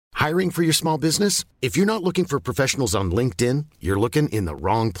Hiring for your small business? If you're not looking for professionals on LinkedIn, you're looking in the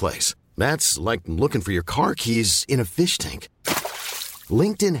wrong place. That's like looking for your car keys in a fish tank.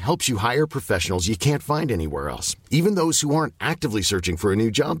 LinkedIn helps you hire professionals you can't find anywhere else, even those who aren't actively searching for a new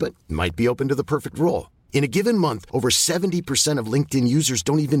job but might be open to the perfect role. In a given month, over 70% of LinkedIn users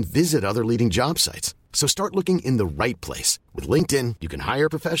don't even visit other leading job sites. So start looking in the right place. With LinkedIn, you can hire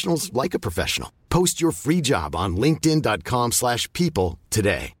professionals like a professional. Post your free job on linkedin.com/people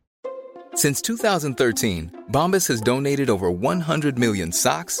today. Since 2013, Bombas has donated over 100 million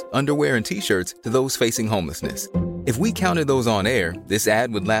socks, underwear, and T-shirts to those facing homelessness. If we counted those on air, this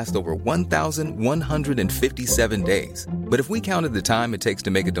ad would last over 1,157 days. But if we counted the time it takes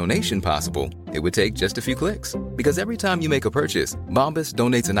to make a donation possible, it would take just a few clicks. Because every time you make a purchase, Bombas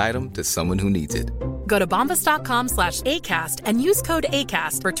donates an item to someone who needs it. Go to bombas.com/ACAST and use code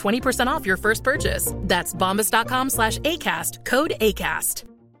ACAST for 20% off your first purchase. That's bombas.com/ACAST, code ACAST.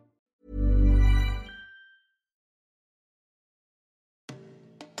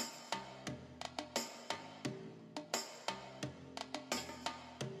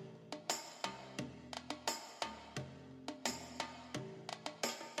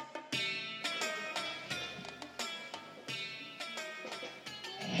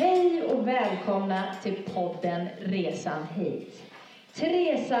 Hej och välkomna till podden Resan hit.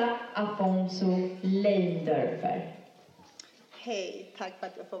 Teresa Afonso Leindörfer. Hej, tack för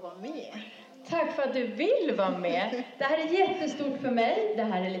att jag får vara med. Tack för att du vill vara med. Det här är jättestort för mig. Det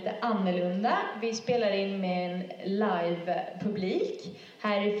här är lite annorlunda. Vi spelar in med en live-publik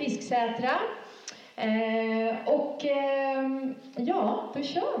här i Fisksätra. Ja, då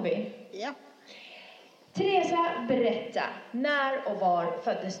kör vi. Ja. Teresa, berätta. När och var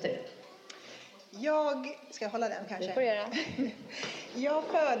föddes du? Ska jag hålla den kanske? Det får göra. Jag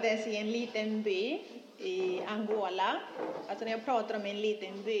föddes i en liten by i Angola. Alltså när jag pratar om en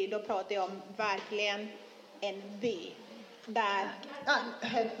liten by, då pratar jag om verkligen en by.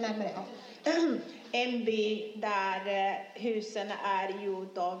 En by där husen är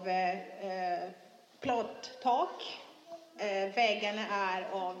gjort av plåttak. Väggarna är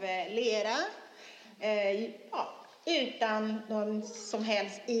av lera. Utan någon som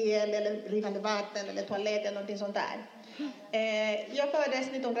helst el eller rinnande vatten eller toalett eller någonting sånt där. Jag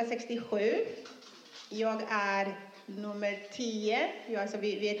föddes 1967. Jag är nummer 10. Vi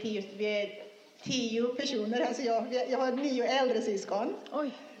är 10 personer. Alltså jag har 9 äldre syskon.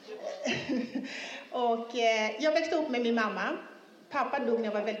 Oj. Och jag växte upp med min mamma. Pappa dog när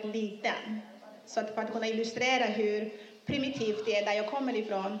jag var väldigt liten. Så att för att kunna illustrera hur primitivt det är där jag kommer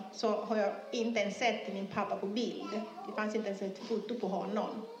ifrån, så har jag inte ens sett min pappa på bild. Det fanns inte ens ett foto på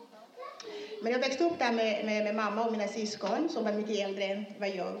honom. Men jag växte upp där med mamma och mina syskon som var mycket äldre än vad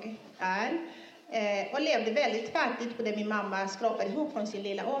jag är. Och levde väldigt fattigt på det min mamma skrapade ihop från sin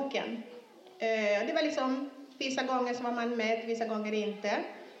lilla åken. Det var liksom vissa gånger som var man med, vissa gånger inte.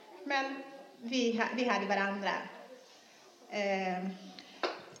 Men vi hade varandra.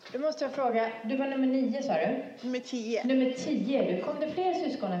 Då måste jag fråga, du var nummer 9 sa du? Nummer 10. Nummer 10, kom det fler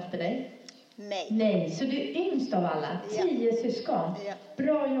syskon efter dig? Nej, så du är yngst av alla, 10 syskon. Ja.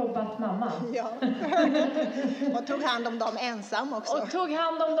 Bra jobbat mamma. Ja, och tog hand om dem ensam också. Och tog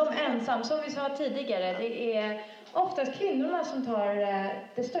hand om dem ensam, som vi sa tidigare. Det är oftast kvinnorna som tar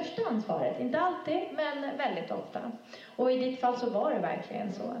det största ansvaret. Inte alltid, men väldigt ofta. Och i ditt fall så var det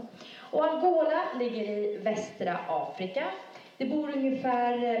verkligen så. Och Angola ligger i västra Afrika. Det bor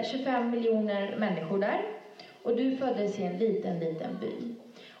ungefär 25 miljoner människor där. Och du föddes i en liten by.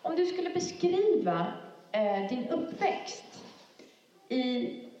 Om du skulle beskriva din uppväxt i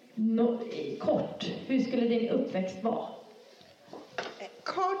kort, hur skulle din uppväxt vara?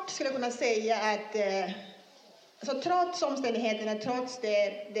 Kort skulle jag kunna säga att alltså, trots omständigheterna, trots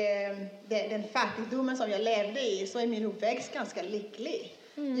den fattigdomen som jag levde i, så är min uppväxt ganska lycklig.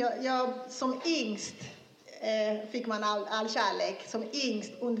 Jag som yngst fick man all kärlek. Som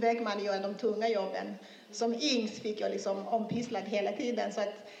yngst undvek man att göra de tunga jobben. Som yngst fick jag liksom ompysslad hela tiden. Så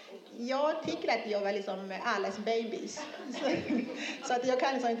att jag tycker att jag var liksom allas babies. Så att jag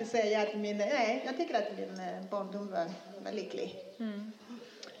kan liksom inte säga att jag tycker att min barndom var lycklig. Mm.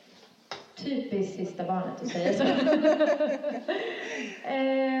 Typiskt sista barnet att säga så.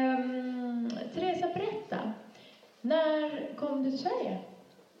 Teresa, berätta. När kom du till Sverige?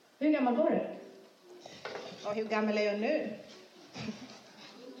 Hur gammal var du? Och hur gammal är jag nu?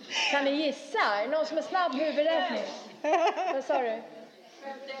 Kan ni gissa? Är det någon som är snabb huvudräkning? Vad sa du?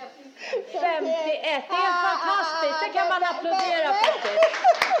 51. Det är helt fantastiskt. Det kan man applådera faktiskt.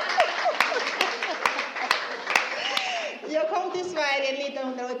 Jag kom till Sverige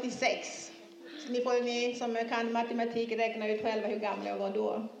 1986. Så ni som kan matematik räkna ut själva hur gammal jag var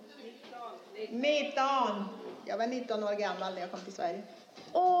då. 19. Jag var 19 år gammal när jag kom till Sverige.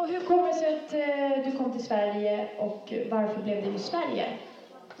 Och hur kommer det sig att du kom till Sverige och varför blev det just Sverige?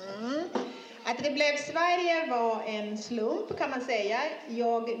 Att det blev Sverige var en slump kan man säga.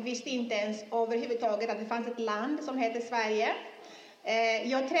 Jag visste inte ens överhuvudtaget att det fanns ett land som heter Sverige.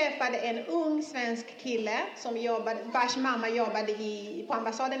 Jag träffade en ung svensk kille vars mamma jobbade på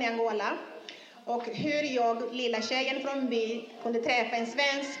ambassaden i Angola. Och hur jag, lilla tjejen från by, kunde träffa en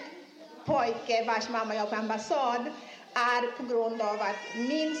svensk pojke vars mamma jobbade på ambassad är på grund av att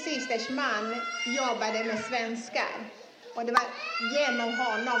min systers man jobbade med svenskar. Och det var genom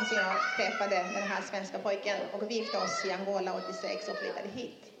honom som jag träffade den här svenska pojken och vi gifte oss i Angola 86 och flyttade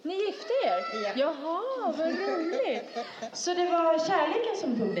hit. Ni gifte er? Ja. Jaha, vad roligt. Så det var kärleken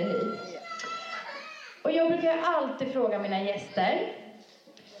som tog dig hit? Ja. Och jag brukar alltid fråga mina gäster,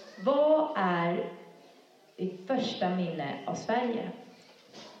 vad är ditt första minne av Sverige?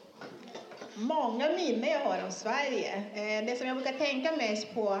 Många minnen jag har om Sverige. Det som jag brukar tänka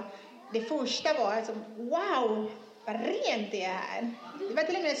mest på, det första var alltså, wow, vad rent det är här. Det var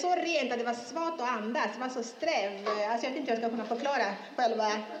till och med så rent att det var svårt att andas. Det var så sträv. Alltså jag vet inte hur jag ska kunna förklara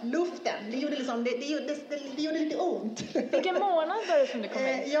själva luften. Det gjorde, det gjorde lite ont. Vilken månad var det som du kom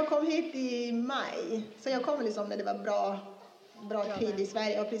hit? Jag kom hit i maj. Så jag kom liksom när det var bra tid i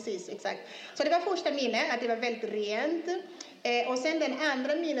Sverige. Ja, precis, exakt. Så det var första minnet, att det var väldigt rent. Och sen den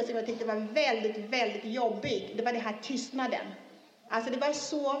andra minnet som jag tyckte var väldigt, väldigt jobbig. Det var den här tystnaden. Alltså det var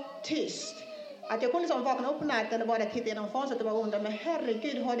så tyst. Att jag kunde liksom vakna upp på natten och bara titta genom fönstret och bara undra, men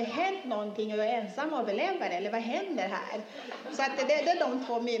herregud, har det hänt någonting och jag är ensam överlevare? Eller vad händer här? Så att det är de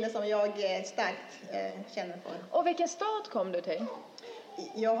två minnen som jag starkt känner för. Och vilken stad kom du till?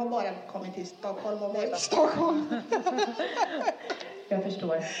 Jag har bara kommit till Stockholm och varit i Stockholm. Jag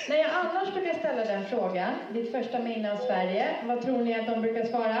förstår. När jag annars brukar ställa den frågan, ditt första minne av Sverige, vad tror ni att de brukar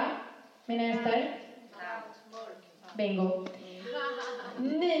svara, mina gäster? Bingo.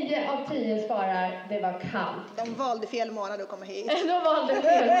 9 av 10 svarar, det var kallt. De valde fel månad att komma hit. De valde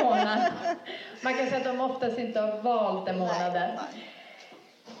fel månad. Man kan säga att de oftast inte har valt den månaden. Nej.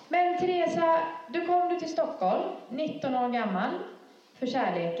 Men Teresa, du kom till Stockholm, 19 år gammal, för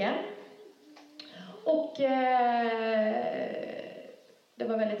kärleken. Och det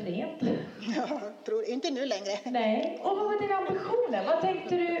var väldigt rent. Jag tror inte nu längre. Nej. Och vad var dina ambitioner? Vad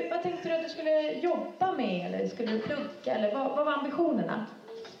tänkte du att du skulle jobba med? Eller skulle du plugga? Eller vad var ambitionerna?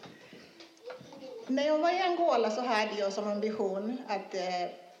 När jag var i Angola så hade jag som ambition att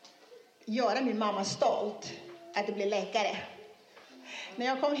göra min mamma stolt. Att bli läkare. När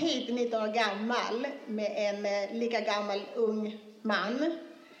jag kom hit 19 år gammal med en lika gammal ung man,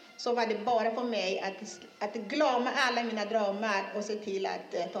 så var det bara för mig att glömma alla mina drömmar och se till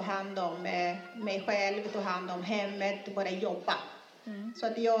att ta hand om mig själv, ta hand om hemmet, bara jobba. Så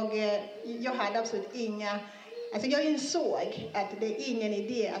att jag hade absolut inga... Alltså jag insåg att det är ingen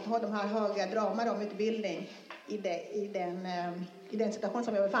idé att ha de här höga drömmar om utbildning i den situation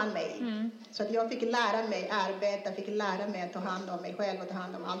som jag befann mig i. Så att jag fick lära mig arbeta, fick lära mig att ta hand om mig själv och ta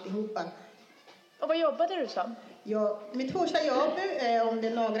hand om alltihopa. Och vad jobbade du som? Mitt första jobb, om det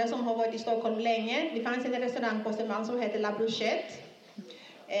är några som har varit i Stockholm länge, det fanns en restaurang på Östermalm som heter La Bruchette.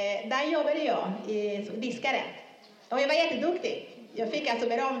 Där jobbade jag som diskare. Och jag var jätteduktig. Jag fick alltså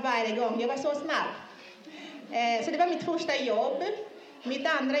beröm varje gång. Jag var så snabb. Så det var mitt första jobb. Mitt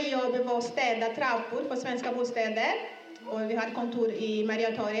andra jobb var att städa trappor på Svenska Bostäder. Och vi hade kontor i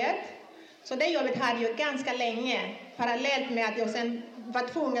Mariatorget. Så det jobbet hade jag ganska länge. Parallellt med att jag sen var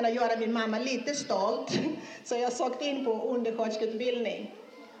tvungen att göra min mamma lite stolt. Så jag sökte in på undersköterskeutbildning.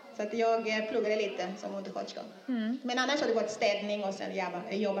 Så att jag pluggade lite som undersköterska. Men annars har det varit städning och sen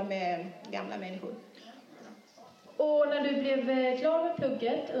jobba med gamla människor. Och när du blev klar med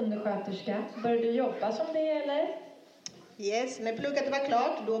plugget, undersköterska, började du jobba som det eller? Yes, när plugget var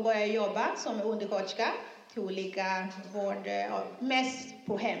klart då började jag jobba som undersköterska till olika vård, mest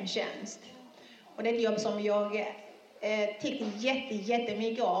på hemtjänst. Och det är ett jobb som jag tyckte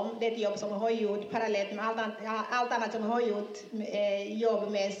jättemycket om. Det är ett jobb som jag har gjort parallellt med allt annat som jag har gjort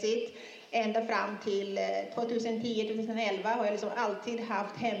jobbmässigt. Ända fram till 2010-2011 har jag liksom alltid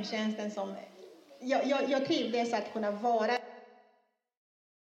haft hemtjänsten som... Jag trivdes att kunna vara...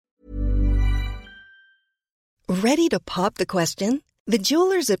 Ready to pop the question? The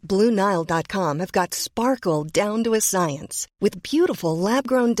jewelers at BlueNile.com have got sparkle down to a science with beautiful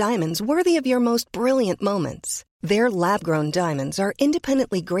lab-grown diamonds worthy of your most brilliant moments. Their lab-grown diamonds are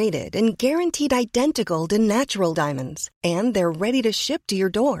independently graded and guaranteed identical to natural diamonds, and they're ready to ship to your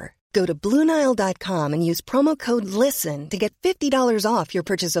door. Go to BlueNile.com and use promo code LISTEN to get $50 off your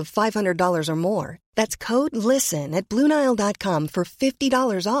purchase of $500 or more. That's code LISTEN at BlueNile.com for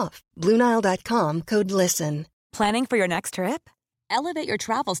 $50 off. BlueNile.com, code LISTEN. Planning for your next trip? Elevate your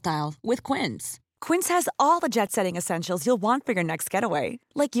travel style with Quince. Quince has all the jet-setting essentials you'll want for your next getaway,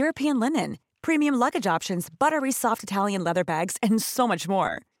 like European linen, premium luggage options, buttery soft Italian leather bags, and so much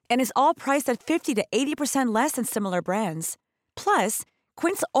more. And is all priced at 50 to 80% less than similar brands. Plus,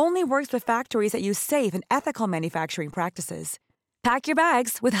 Quince only works with factories that use safe and ethical manufacturing practices. Pack your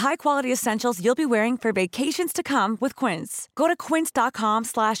bags with high-quality essentials you'll be wearing for vacations to come with Quince. Go to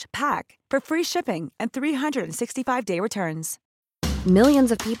quince.com/pack for free shipping and 365-day returns.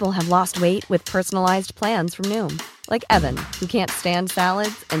 Millions of people have lost weight with personalized plans from Noom. Like Evan, who can't stand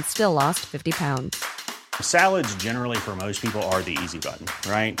salads and still lost 50 pounds. Salads generally for most people are the easy button,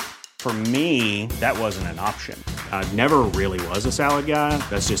 right? For me, that wasn't an option. I never really was a salad guy.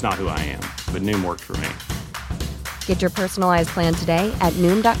 That's just not who I am. But Noom worked for me. Get your personalized plan today at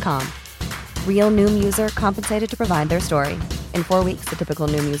Noom.com. Real Noom user compensated to provide their story. In 4 weeks, the typical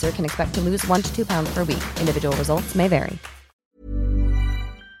Noom user can expect to lose 1 to 2 pounds per week. Individual results may vary.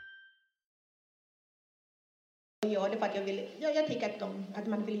 Jag gör det för att jag tycker att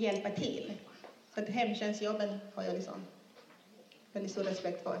man vill hjälpa till. Så att hemtjänstjobben har jag liksom väldigt stor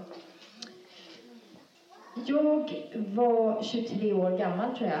respekt för. Jag var 23 år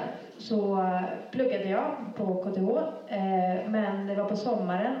gammal tror jag, så pluggade jag på KTH, men det var på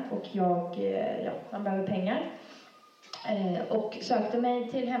sommaren och man behöver pengar, och sökte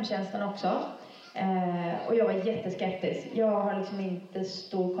mig till hemtjänsten också, och jag var jätteskeptisk. Jag har liksom inte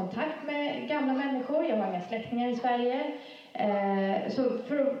stor kontakt med gamla människor, jag har inga släktingar i Sverige, så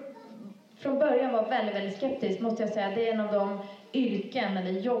från början var väldigt, väldigt skeptisk, måste jag säga. Det är en av de yrken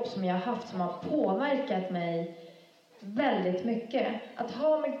eller jobb som jag har haft som har påverkat mig väldigt mycket. Att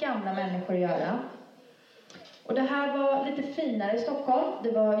ha med gamla människor att göra. Och det här var lite finare i Stockholm.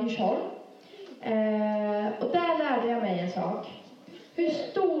 Det var Djursholm. Och där lärde jag mig en sak. Hur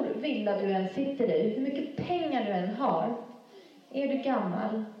stor villa du än sitter i, hur mycket pengar du än har, är du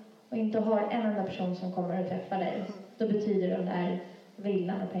gammal och inte har en enda person som kommer att träffa dig, då betyder den där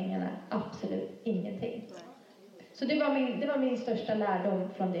villan och pengarna absolut ingenting. Så det var min största lärdom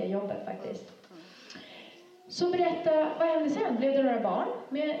från det jobbet faktiskt. Så berätta, vad hände sen? Blev det några barn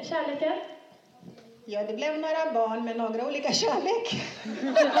med kärleken? Ja, det blev några barn med några olika kärlek.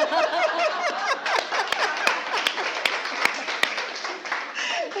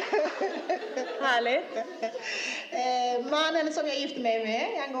 Härligt. Mannen som jag gifte mig med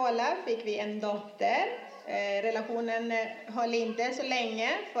i Angola fick vi en dotter. Relationen höll inte så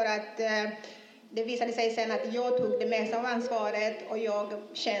länge för att det visade sig sen att jag tog det mesta av ansvaret och jag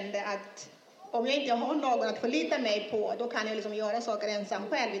kände att om jag inte har någon att förlita mig på, då kan jag liksom göra saker ensam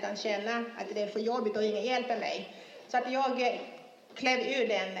själv utan känna att det är för jobbigt och ingen hjälper mig. Så att jag klev ur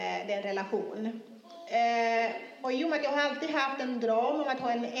den relation. Och i och med att jag har alltid haft en dröm om att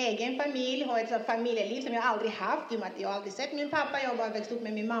ha en egen familj, ha ett familjeliv som jag aldrig haft, i och med att jag aldrig sett min pappa, jag har bara växt upp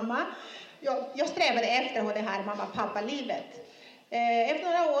med min mamma. Jag strävade efter att ha det här mamma-pappa-livet. Efter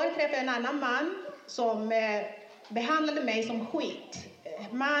några år träffade jag en annan man som behandlade mig som skit.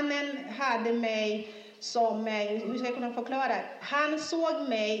 Mannen hade mig som, hur ska jag kunna förklara? Han såg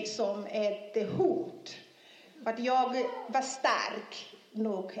mig som ett hot. För att jag var stark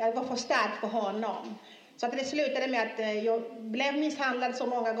nog. Jag var för stark för honom. Så att det slutade med att jag blev misshandlad så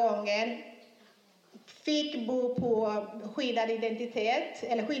många gånger. Fick bo på skyddad identitet.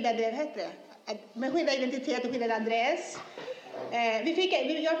 Eller med skyddad identitet och skyddad adress.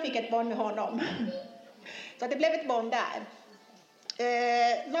 Jag fick ett barn med honom. Så att det blev ett barn där.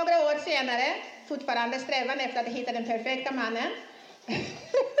 Några år senare, fortfarande strävan efter att hitta den perfekta mannen.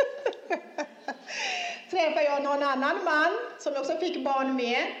 Träffade jag någon annan man som också fick barn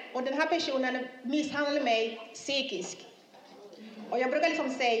med. Och den här personen misshandlade mig psykiskt. Och jag brukar liksom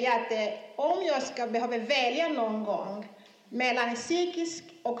säga att om jag ska behöva välja någon gång mellan psykisk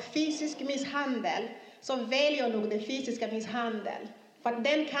och fysisk misshandel, så väljer jag nog den fysiska misshandel. För att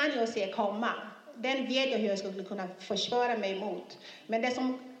den kan jag se komma. Den vet jag hur jag skulle kunna försvara mig mot. Men det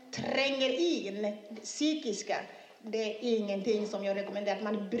som tränger in, det psykiska, det är ingenting som jag rekommenderar. Att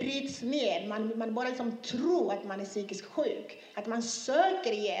man bryts ner. Man bara liksom tror att man är psykiskt sjuk. Att man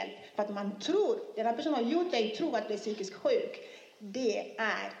söker hjälp för att man tror. Den här personen har gjort dig tro att du är psykiskt sjuk. Det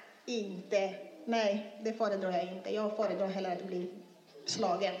är inte, nej, det föredrar jag inte. Jag föredrar hellre att bli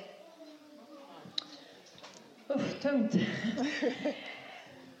slagen. Tungt.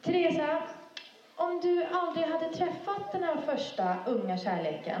 Teresa, om du aldrig hade träffat den här första unga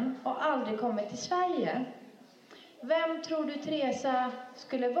kärleken och aldrig kommit till Sverige, vem tror du Teresa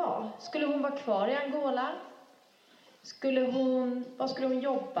skulle vara? Skulle hon vara kvar i Angola? vad skulle hon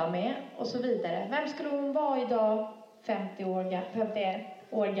jobba med och så vidare. Vem skulle hon vara idag 50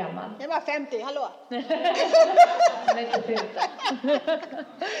 år gammal? Jag var 50, hallå?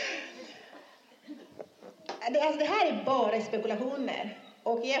 Det här är bara spekulationer.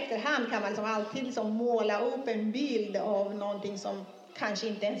 Och i efterhand kan man liksom alltid liksom måla upp en bild av någonting som kanske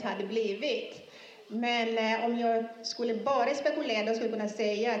inte ens hade blivit. Men om jag skulle bara spekulera, då skulle jag kunna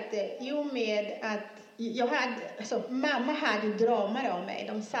säga att i och med att mamma hade drömmar om mig.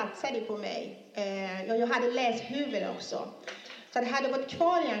 De satsade på mig. Jag hade läst huvud också. Så det hade gått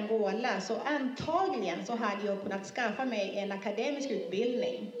kvar i Angola, så antagligen så hade jag kunnat skaffa mig en akademisk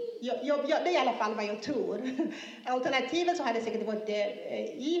utbildning. Det är i alla fall vad jag tror. Alternativet så hade jag säkert varit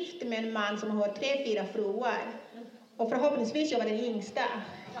gift med en man som har 3-4 fruar. Och förhoppningsvis jag var den yngsta.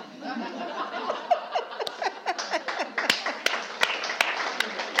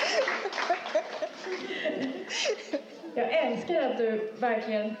 Jag älskar att du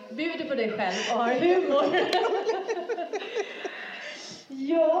verkligen bjuder på dig själv och har humor.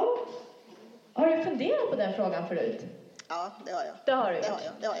 Ja. Har du funderat på den frågan förut? Ja, det har jag. Det har du gjort?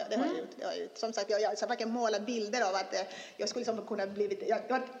 Det har jag gjort. Som sagt, jag försöker måla bilder av att jag skulle liksom kunna blivit...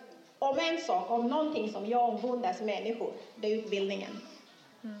 Om någonting som jag omvundas människor, det är utbildningen.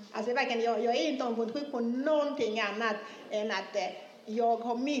 Alltså verkligen, jag är inte omvundsjuk på någonting annat än att jag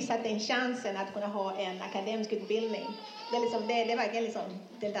har missat den chansen att kunna ha en akademisk utbildning. Det är verkligen liksom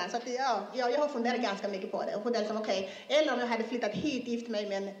det där. Så att jag har funderat ganska mycket på det. Och funderat liksom, eller om jag hade flyttat hit, gift mig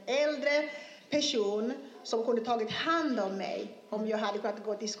med en äldre person som kunde tagit hand om mig om jag hade kunnat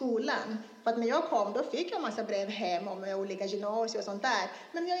gå till skolan. För att när jag kom, då fick jag en massa brev hem om olika gymnasier och sånt där.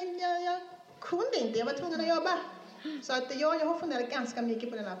 Men jag kunde inte, jag var tvungen att jobba. Så att jag har funderat ganska mycket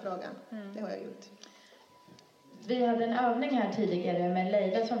på den här frågan. Det har jag gjort. Vi hade en övning här tidigare med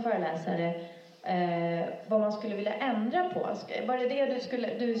Leila som föreläsare. Vad man skulle vilja ändra på. Var det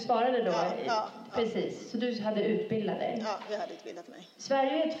det du svarade då? Ja. Precis, så du hade utbildat dig? Ja, jag hade utbildat mig.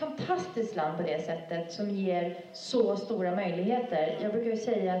 Sverige är ett fantastiskt land på det sättet som ger så stora möjligheter. Jag brukar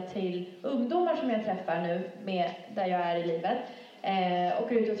säga till ungdomar som jag träffar nu där jag är i livet.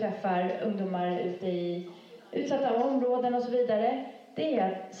 Åker ut och träffar ungdomar ute i utsatta områden och så vidare. Det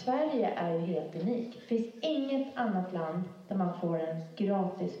är att Sverige är helt unik. Det finns inget annat land där man får en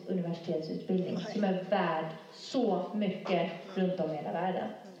gratis universitetsutbildning som är värd så mycket runt om i hela världen.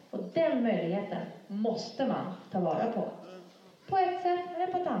 Och den möjligheten måste man ta vara på. På ett sätt eller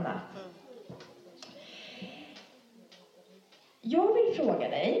på ett annat. Jag vill fråga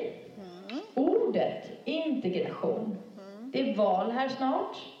dig. Ordet integration. Det är val här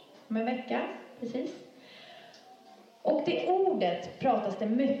snart. Om en vecka. Precis. Och det ordet pratas det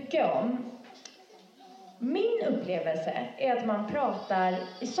mycket om. Min upplevelse är att man pratar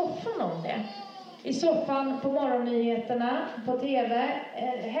i soffan om det. I soffan, på morgonnyheterna, på tv,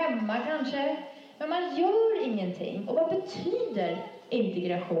 hemma kanske. Men man gör ingenting. Och vad betyder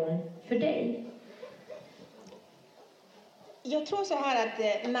integration för dig? Jag tror så här att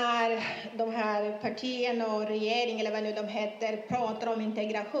när de här partierna och regeringen eller vad nu de heter pratar om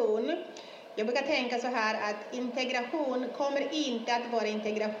integration. Jag brukar tänka så här att integration kommer inte att vara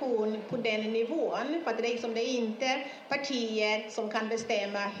integration på den nivån. För att det är inte partier som kan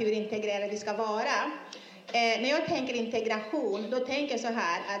bestämma hur integrerade vi ska vara. När jag tänker integration, då tänker jag så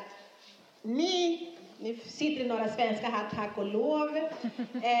här att ni sitter i några svenska här, tack och lov.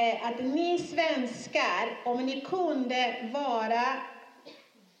 Att ni svenskar, om ni kunde vara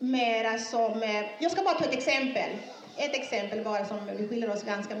mera som... Jag ska bara ta ett exempel. Ett exempel bara som vi skiljer oss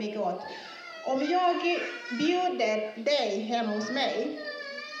ganska mycket åt. Om jag bjuder dig hem hos mig,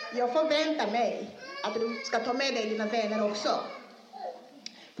 jag förväntar mig att du ska ta med dig dina vänner också.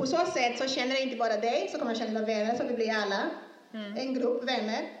 På så sätt så känner jag inte bara dig, så kommer jag känna dina vänner, så vi blir alla en grupp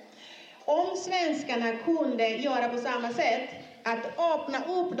vänner. Om svenskarna kunde göra på samma sätt, att öppna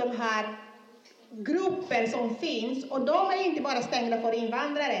upp de här grupper som finns, och de är inte bara stängda för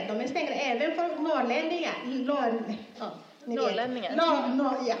invandrare, de är stängda även för norrlänningar. Norrlänningar?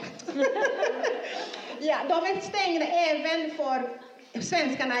 Ja. Ja, de är stängda även för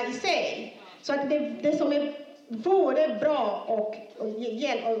svenskarna i sig. Så att det som är både bra och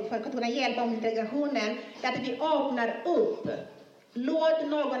för att kunna hjälpa om integrationen är att vi öppnar upp. Låt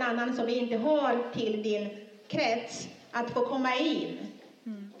någon annan som vi inte har till din krets att få komma in.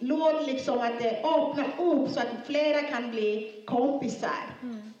 Låt liksom att det öppna upp så att flera kan bli kompisar.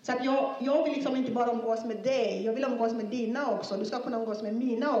 Så att jag vill liksom inte bara umgås med dig, jag vill umgås med dina också. Du ska kunna umgås med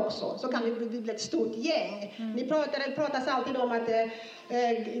mina också. Så kan vi bli ett stort gäng. Ni pratas alltid om att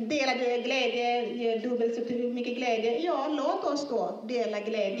delade glädje ger dubbelt så mycket glädje. Ja, låt oss då dela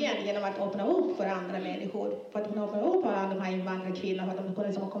glädjen genom att öppna upp för andra människor. För att kunna öppna upp för alla de här invandrarkvinnorna. För att de ska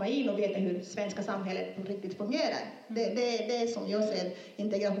liksom komma in och veta hur svenska samhället riktigt fungerar. Det är som jag ser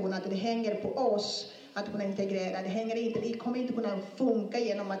integration, att det hänger på oss att kunna integrera. Det kommer inte kunna funka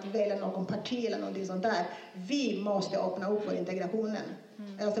genom att välja någon parti eller någonting sånt där. Vi måste öppna upp för integrationen.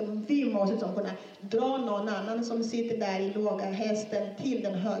 Alltså, vi måste liksom kunna dra någon annan som sitter där i låga hästen till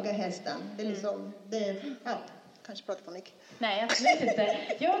den höga hästen. Det är liksom, kanske pratar för mycket. Nej, absolut inte.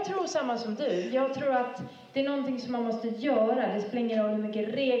 Jag tror samma som du. Jag tror att det är någonting som man måste göra. Det spelar ingen roll hur mycket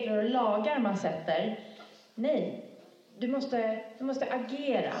regler och lagar man sätter. Nej, du måste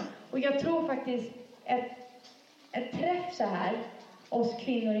agera. Och jag tror faktiskt ett träff så här oss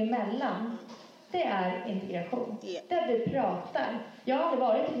kvinnor emellan, det är integration. Där vi pratar. Jag har aldrig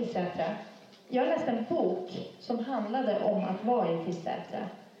varit i Fisätra. Jag läste en bok som handlade om att vara i Fisätra.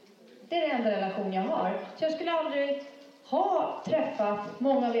 Det är den enda relation jag har. Så jag skulle aldrig ha träffat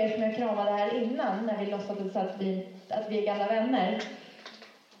många av er som jag kramade här innan, när vi låtsades att vi är gamla vänner.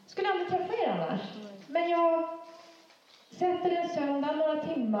 Skulle aldrig träffa er annars. Men jag sätter en söndag några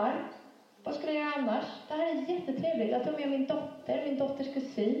timmar. Vad skulle jag göra annars? Det här är jättetrevligt. Jag tar med min dotters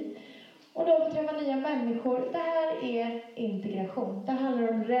kusin. Och då får träffa nya människor. Det här är integration. Det handlar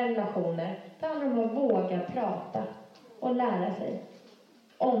om relationer. Det handlar om att våga prata och lära sig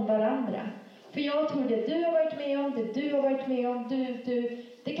om varandra. För jag tror det du har varit med om, det du har varit med om,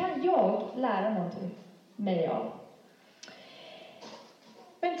 det kan jag lära någonting mig av.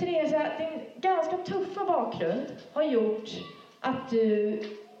 Men Teresa, din ganska tuffa bakgrund har gjort att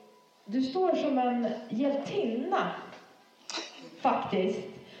du står som en hjältinna, faktiskt.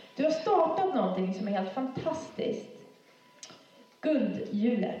 Du har startat någonting som är helt fantastiskt.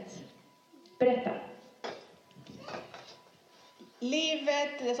 Guldhjulet. Berätta. Livet,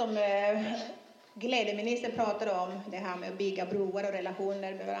 det som glädjeministern pratar om, det här med att bygga broar och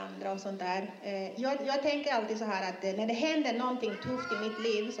relationer med varandra och sånt där. Jag tänker alltid så här att när det händer någonting tufft i mitt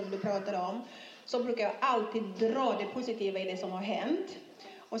liv som du pratar om, så brukar jag alltid dra det positiva i det som har hänt.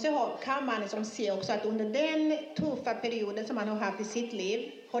 Och så kan man liksom se också att under den tuffa perioden som man har haft i sitt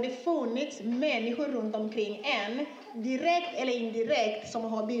liv har det funnits människor runt omkring en, direkt eller indirekt, som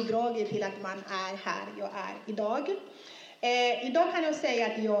har bidragit till att man är här jag är idag. Idag kan jag säga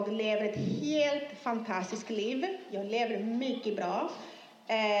att jag lever ett helt fantastiskt liv. Jag lever mycket bra.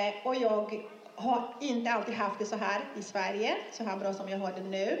 Och jag har inte alltid haft det så här i Sverige, så här bra som jag har det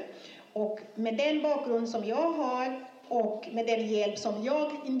nu. Och med den bakgrund som jag har och med den hjälp som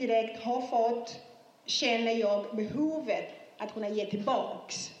jag indirekt har fått, känner jag behovet att kunna ge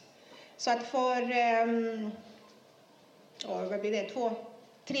tillbaks. Så att för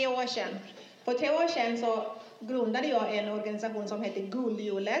 3 år sedan. För 3 år sedan så grundade jag en organisation som heter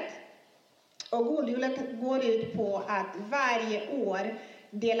Guldhjulet. Och Guldhjulet går ut på att varje år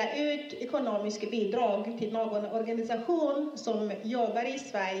dela ut ekonomiska bidrag till någon organisation som jobbar i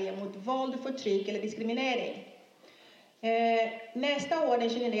Sverige mot våld, förtryck eller diskriminering. Nästa år, den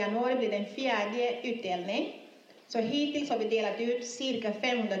 29 januari, blir det en 4:e utdelning. Så hittills har vi delat ut cirka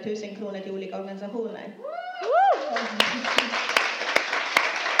 500 000 kronor till olika organisationer.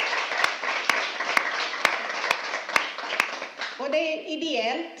 Och det är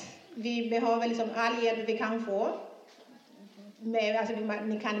ideellt. Vi behöver liksom all hjälp vi kan få.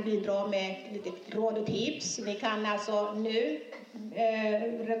 Ni kan bidra med lite råd och tips. Ni kan alltså nu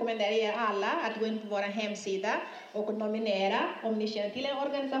rekommendera er alla att gå in på vår hemsida och nominera om ni känner till en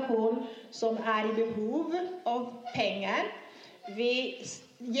organisation som är i behov av pengar. Vi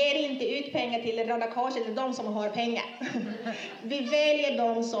ger inte ut pengar till Röda Korset eller de som har pengar. Vi väljer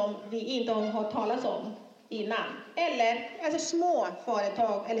de som vi inte har hört talas om innan. Eller alltså små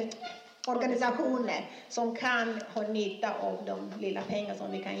företag eller organisationer som kan ha nytta av de lilla pengar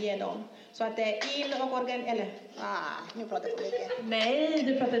som vi kan ge dem. Så att det är in och nu pratar jag för mycket. Nej,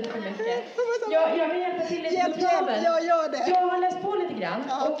 du pratar inte för mycket. Jag vill hjälpa till lite på traven. Jag har läst på lite grann.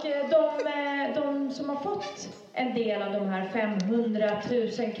 Ja. Och de som har fått en del av de här 500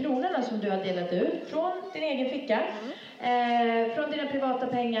 000 kronorna som du har delat ut från din egen ficka, från dina privata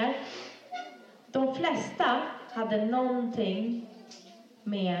pengar. De flesta hade någonting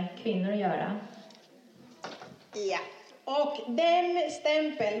med kvinnor att göra. Ja, och den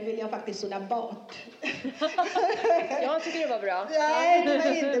stämpel vill jag faktiskt sudda bort. Jag tycker det var bra. Nej, det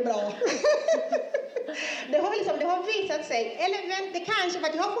var inte bra. Det har visat sig, eller det kanske, för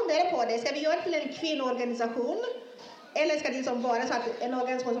att jag har funderat på det, ska vi göra det till en kvinnoorganisation? Eller ska det liksom vara så att en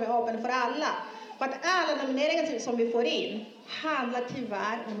organisation som är öppen för alla? För att alla nomineringar som vi får in handlar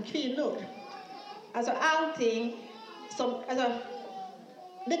tyvärr om kvinnor. Alltså allting som, alltså,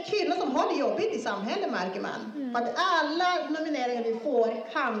 det är kvinnor som har det jobbigt i samhället, märker man. För att alla nomineringar vi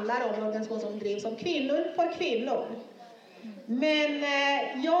får handlar om en organisation som drivs som kvinnor för kvinnor. Men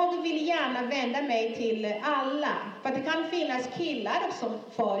jag vill gärna vända mig till alla. För att det kan finnas killar som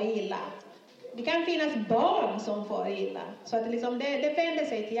far illa. Det kan finnas barn som far illa. Så att liksom det vänder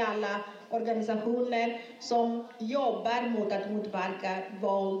sig till alla organisationer som jobbar mot att motverka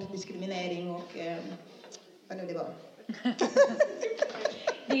våld, diskriminering och vad nu det var.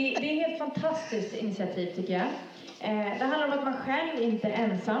 Det är ett helt fantastiskt initiativ, tycker jag. Det handlar om att man själv inte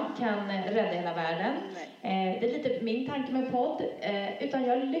ensam kan rädda hela världen. Det är lite min tanke med podd. Utan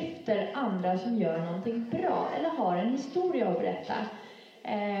jag lyfter andra som gör någonting bra eller har en historia att berätta.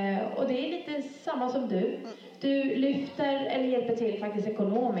 Och det är lite samma som du. Du lyfter eller hjälper till faktiskt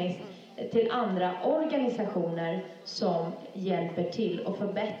ekonomiskt till andra organisationer som hjälper till och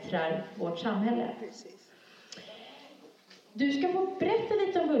förbättrar vårt samhälle. Du ska få berätta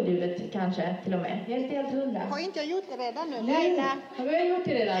lite om guldhjulet kanske, till och med. Jag är inte helt hundra. Har inte jag gjort det redan nu? Leila. Har vi gjort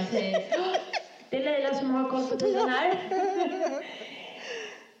det redan? Det är Leila som har koll på tiden här.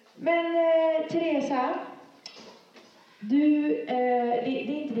 Men Teresa, det är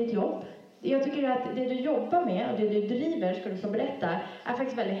inte ditt jobb. Jag tycker att det du jobbar med och det du driver, ska du få berätta, är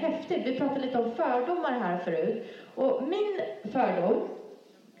faktiskt väldigt häftigt. Vi pratade lite om fördomar här förut. Och min fördom,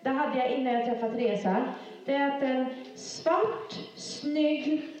 det hade jag innan jag träffade Teresa, det är att en svart,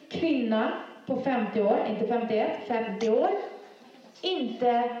 snygg kvinna på 50 år, inte 51, 50 år,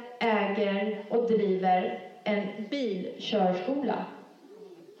 inte äger och driver en bilkörskola.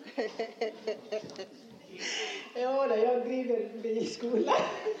 Ja, jag driver bilskola.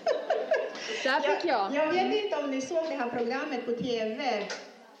 Där fick jag. Jag vet inte om ni såg det här programmet på TV.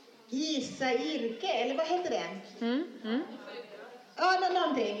 Gissa yrke, eller vad heter det? Ja,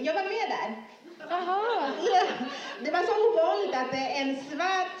 någonting. Jag var med där. Jaha. Ja, det var så ovanligt att en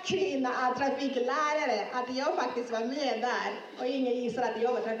svart kvinna är trafiklärare, att jag faktiskt var med där. Och ingen gissar att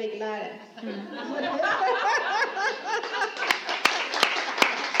jag var trafiklärare.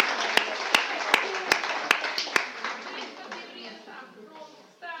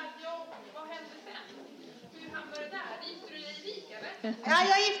 Ja,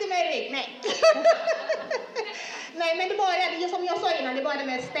 jag gifte mig rik. Nej. Nej, men det började, som jag sa innan, det började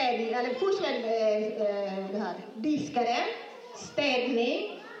med städning, eller först med det här, diskare,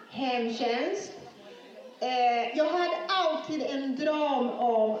 städning, hemtjänst. Jag hade alltid en dröm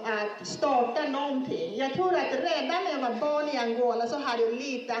om att starta någonting. Jag tror att redan när jag var barn i Angola så hade jag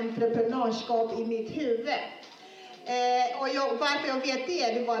lite entreprenörskap i mitt huvud. Och varför jag vet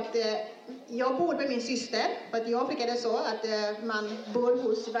det var att jag bodde med min syster, för att i Afrika är det så att man bor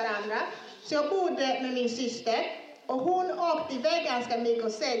hos varandra. Så jag bodde med min syster och hon åkte iväg ganska mycket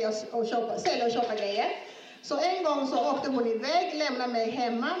och sälja och köpa grejer. Så en gång så åkte hon iväg, lämnade mig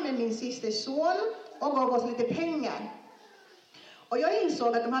hemma med min systers son och gav oss lite pengar. Och jag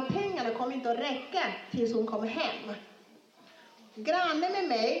insåg att de här pengarna kommer inte att räcka tills hon kommer hem. Grannen med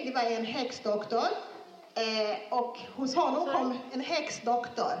mig, det var en häxdoktor. Och hos honom kom en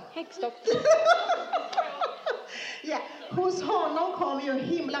häxdoktor. Häxdoktor. Ja, hos honom kom ju en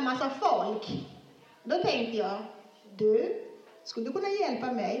himla massa folk. Då tänkte jag, du, skulle du kunna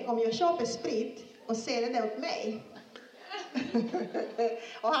hjälpa mig om jag köper sprit och säljer det åt mig?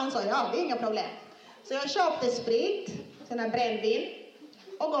 Och han sa, ja, det är inga problem. Så jag köpte sprit, såna brännvin,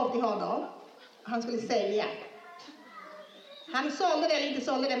 och gav till honom. Han skulle sälja. Han sålde det eller inte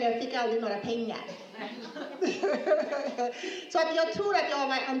sålde det, men jag fick aldrig några pengar. Så att jag tror att jag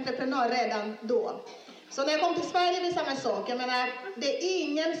var entreprenör redan då. Så när jag kom till Sverige var det samma sak. Jag menar, det är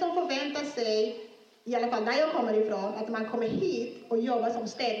ingen som förväntar sig, i alla fall där jag kommer ifrån, att man kommer hit och jobbar som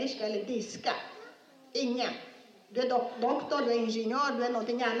städerska eller diska. Ingen. Du är doktor, du är ingenjör, du är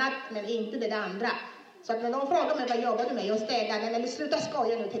någonting annat, men inte det andra. Så att när de frågar mig, vad jobbar du med? Jag städar. Nej, men sluta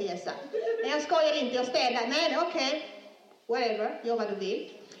skoja nu, Teresa. Nej, jag skojar inte, jag städar. Nej, okej. Whatever, gör vad du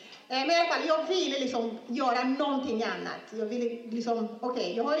vill. Men i alla fall, jag ville liksom göra någonting annat. Jag ville liksom,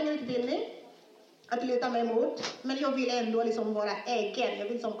 okej, jag har ingen utbildning att luta mig emot. Men jag vill ändå liksom vara egen. Jag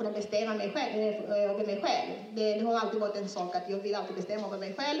vill liksom kunna bestämma mig själv, över mig själv. Det har alltid varit en sak att jag vill alltid bestämma över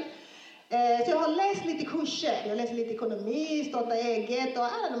mig själv. Så jag har läst lite kurser. Jag har läst lite ekonomi, starta eget och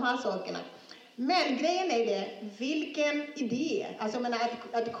alla de här sakerna. Men grejen är det, vilken idé. Alltså jag menar,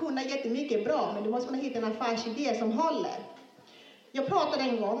 att kunna jättemycket är bra, men du måste hitta en affärsidé som håller. Jag pratade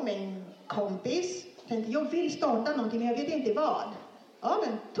en gång med en kompis, tänkte, jag vill starta någonting men jag vet inte vad. Ja,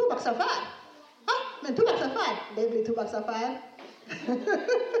 men tobaksaffär. Ja, men tobaksaffär. Det blir tobaksaffär.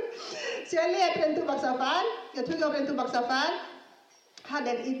 Så jag letade en tobaksaffär. Jag tog över en tobaksaffär.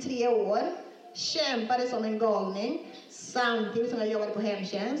 Hade den i 3 år. Kämpade som en galning. Samtidigt som jag jobbade på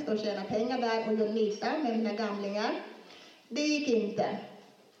hemtjänst och tjänade pengar där och gjorde nytta med mina gamlingar. Det gick inte.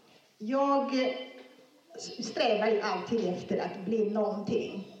 Jag strävar ju alltid efter att bli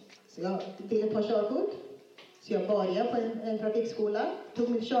någonting. Så jag ville ta körkort. Så jag började på en trafikskola. Tog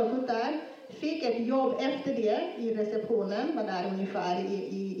mitt körkort där. Fick ett jobb efter det i receptionen. Var där ungefär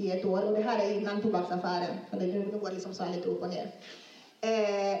i 1 år. Och det här är innan tobaksaffären. Och det går liksom så här lite upp och ner.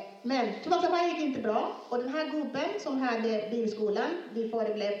 Men tobaksaffären gick inte bra. Och den här gubben som hade bilskolan. Vi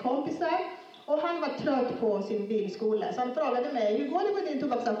blev kompisar. Och han var trött på sin bilskola. Så han frågade mig, hur går det med din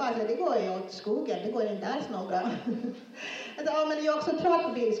tobaksaffär? Så det går ju åt skogen, det går inte alls något bra. Jag sa, ja, men jag är också trött på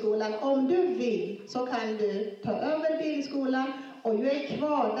bilskolan. Om du vill så kan du ta över bilskolan. Och jag är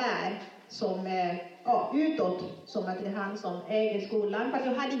kvar där som, utåt som att det är han som äger skolan. För att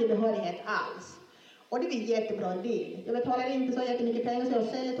jag hade ingen behörighet alls. Och det var jättebra deal. Jag betalar inte så jättemycket pengar så jag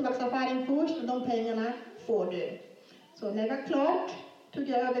säljer tobaksaffären först. Och de pengarna får du. Så när det var klart tog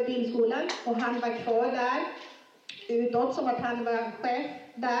jag över bilskolan och han var kvar där utåt som att han var chef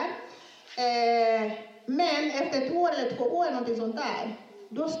där. Men efter 1 år eller 2 år någonting sånt där,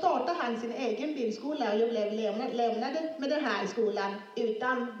 då startade han sin egen bilskola och jag blev lämnad med den här skolan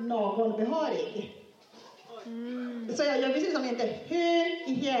utan någon behörig. Så jag visste liksom inte hur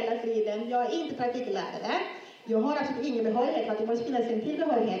i hela friden, jag är inte trafiklärare. Jag har absolut ingen behörighet för att det måste finnas en till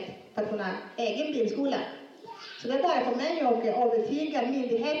behörighet för att kunna egen bilskola. Så det är bara för mig att övertyga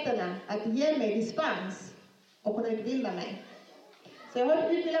myndigheterna att ge mig dispens och kunna utbilda mig. Så jag har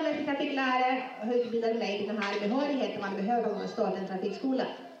utbildat mig till trafiklärare och har utbildat mig till den här behörigheten man behöver om man startar en trafikskola.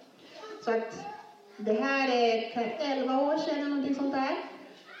 Så att det här är 11 år sedan eller någonting sånt där.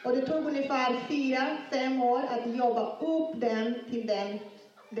 Och det tog ungefär 4-5 år att jobba upp den till den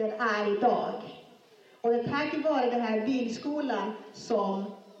är idag. Och det är tack vare den här bilskolan som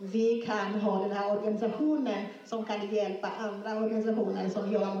vi kan ha den här organisationen som kan hjälpa andra organisationer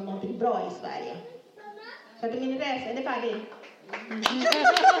som gör något bra i Sverige. Så att min resa, är det färdigt?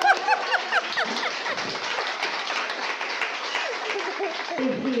 Det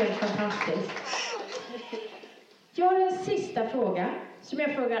är helt fantastiskt. Jag har en sista fråga som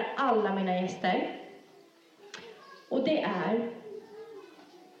jag frågar alla mina gäster. Och det är: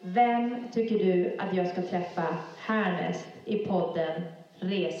 vem tycker du att jag ska träffa härnäst i podden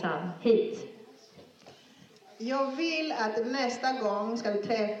Resan hit? Jag vill att nästa gång ska du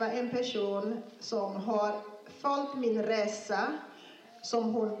träffa en person som har följt min resa.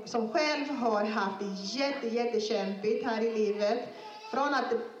 Som själv har haft det jättekämpigt här i livet. Från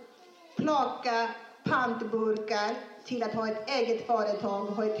att plocka pantburkar till att ha ett eget företag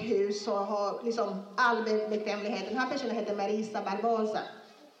och ha ett hus och ha liksom all bekvämlighet. Den här personen heter Marisa Barbosa.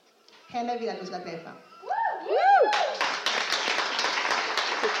 Henne vill jag att du ska träffa.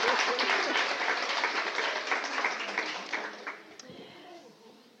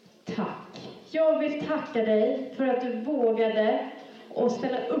 Tack. Jag vill tacka dig för att du vågade och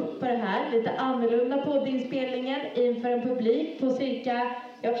ställa upp på det här lite annorlunda poddinspelningen inför en publik på cirka,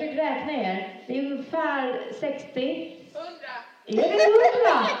 jag försöker räkna er, det är ungefär 60. 100. Är det 100?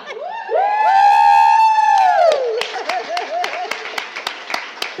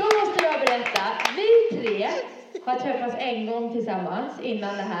 Då måste jag berätta, vi 3 har träffats en gång tillsammans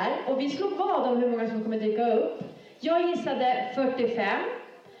innan det här och vi slog vad om hur många som kommer dyka upp. Jag gissade 45,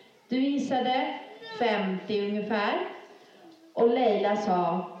 du gissade 50 ungefär. Och Leila sa,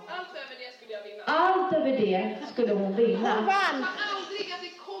 Allt över det skulle jag vinna. allt över det skulle hon vinna. Hon vann! Aldrig att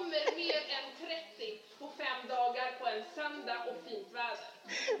det kommer mer än 30 på 5 dagar på en söndag och fint väder.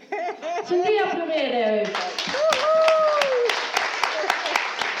 Så det applåderade jag ut.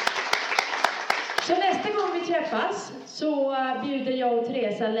 Så nästa gång vi träffas så bjuder jag och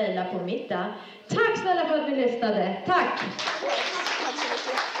Teresa Leila på middag. Tack snälla för att vi lyssnade. Tack!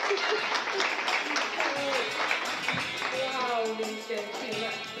 Wow, vilken kvinna.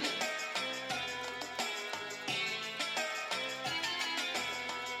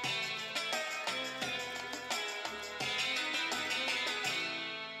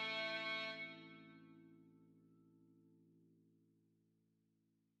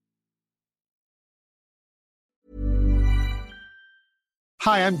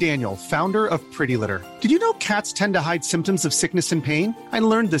 Hi, I'm Daniel, founder of Pretty Litter. Did you know cats tend to hide symptoms of sickness and pain? I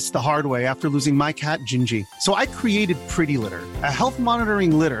learned this the hard way after losing my cat, Gingy. So I created Pretty Litter, a health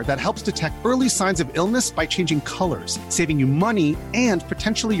monitoring litter that helps detect early signs of illness by changing colors, saving you money and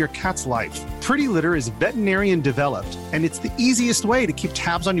potentially your cat's life. Pretty Litter is veterinarian developed, and it's the easiest way to keep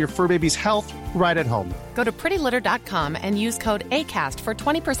tabs on your fur baby's health right at home. Go to prettylitter.com and use code ACAST for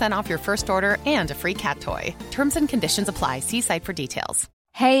 20% off your first order and a free cat toy. Terms and conditions apply. See site for details.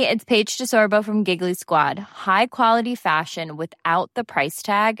 Hey, it's Paige DeSorbo from Giggly Squad. High quality fashion without the price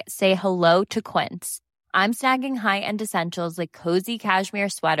tag. Say hello to Quince. I'm snagging high-end essentials like cozy cashmere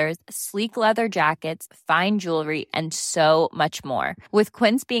sweaters, sleek leather jackets, fine jewelry, and so much more. With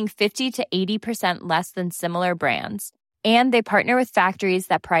Quince being 50 to 80% less than similar brands. And they partner with factories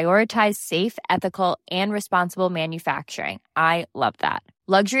that prioritize safe, ethical, and responsible manufacturing. I love that.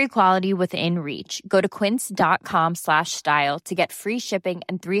 Luxury quality within reach. Go to quince.com/style to get free shipping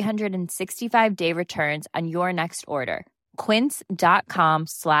and 365-day returns on your next order.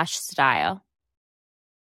 Quince.com/style.